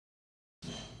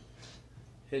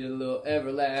Hit a little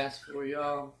everlast for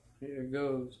y'all. Here it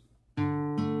goes.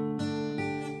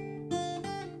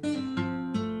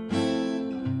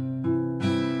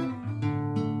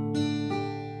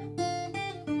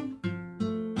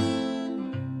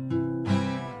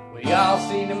 We all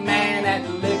seen a man at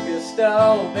the liquor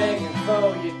store begging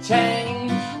for your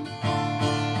change.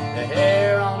 The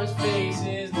hair on his face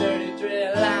is dirty,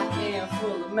 dreadlocked and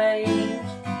full of mange.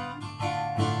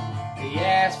 He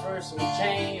asked for some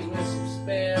change with some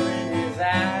spare in his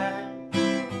eye.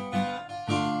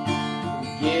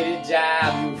 Get a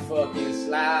job, you fucking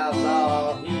slouch,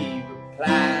 all he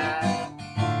replied.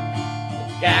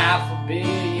 But God forbid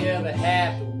you ever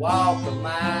have to walk a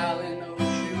mile in those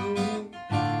shoes,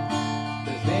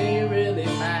 'cause then you really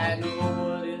might know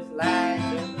what it's like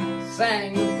to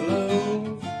sing the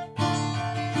blues.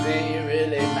 Then you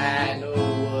really might know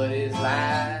what it's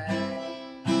like.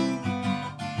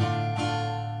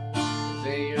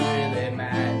 Then you really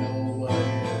might know what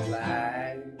it's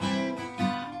like.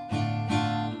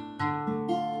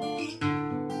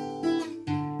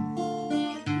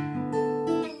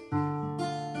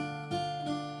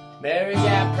 Mary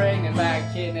got pregnant by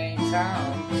a kid named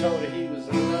Tom. Told her he was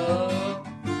in love.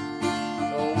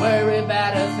 Don't worry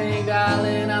about a thing,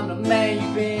 darling, I'm the man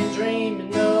you've been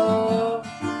dreaming of.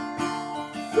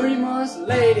 3 months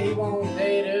later, he won't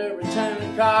date her,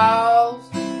 returning calls.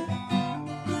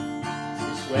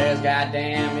 She swears,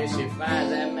 goddamn, if she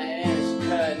finds that man, she's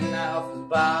cutting off his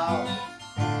balls.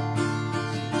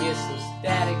 She gets some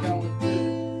static going through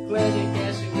the clinic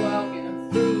as she's walking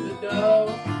through the door.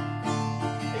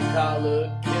 They call her a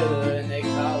killer, and they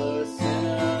call her a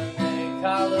sinner, and they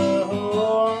call her a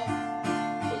whore.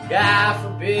 But God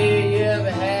forbid you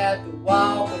ever have to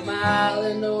walk a mile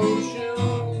in those shoes.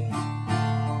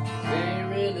 Then you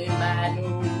really might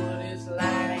know what it's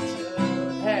like to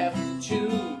have to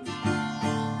choose.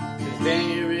 'Cause then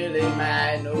you really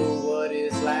might know what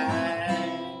it's like.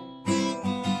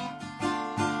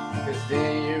 'Cause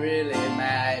then you really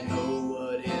might know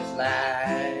what it's like.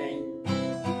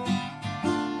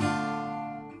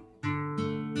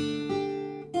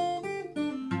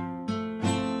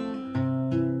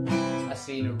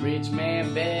 Seen a rich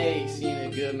man beg, seen a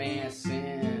good man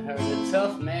sin, heard a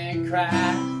tough man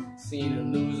cry, seen a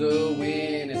loser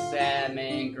win, a sad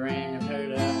man grin,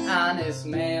 heard an honest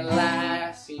man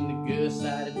lie, seen the good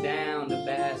side of down, the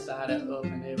bad side of up,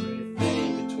 and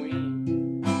everything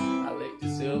between. I licked a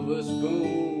silver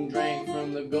spoon, drank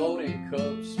from the golden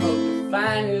cup, smoked the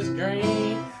finest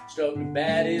green, struck the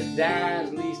baddest dimes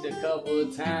at least a couple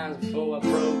of times before I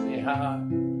broke my heart.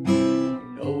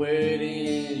 Know where it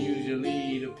ends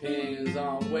usually depends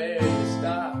on where you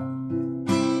start.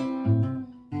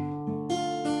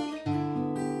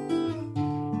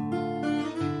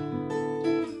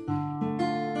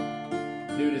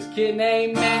 Dude, this kid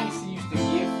named Max, he used to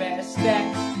get fat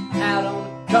stacks out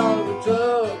on the corner with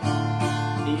drugs.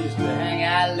 He used to hang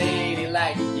out late, he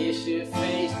liked to get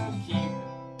shit-faced and keep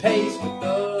pace with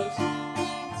thugs.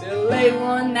 Till late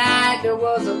one night there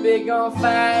was a big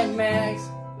gunfight, Max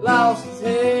lost his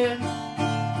head.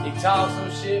 He talked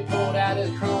some shit, pulled out his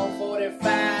chrome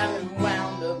 45 and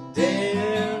wound up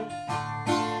dead.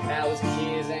 Now his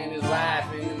kids and his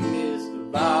wife in the midst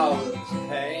of all of his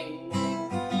pain.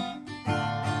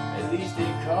 At least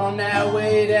they come that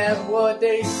way, that's what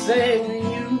they say when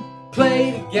you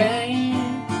play the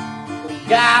game. But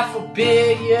God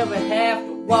forbid you ever have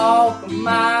to walk a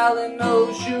mile in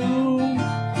those shoes,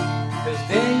 'cause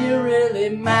then you really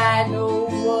might know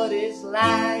what it's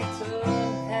like to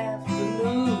have to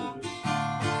lose.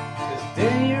 'Cause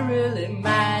then you really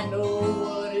might know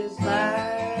what it's like.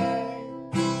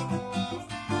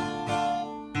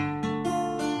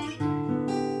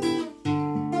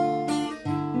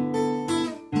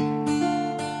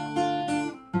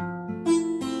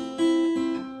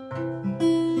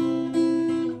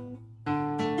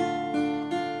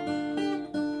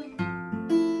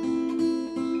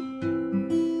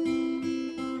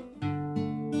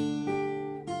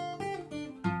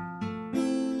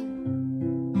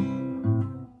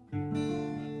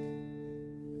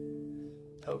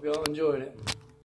 Hope y'all enjoyed it.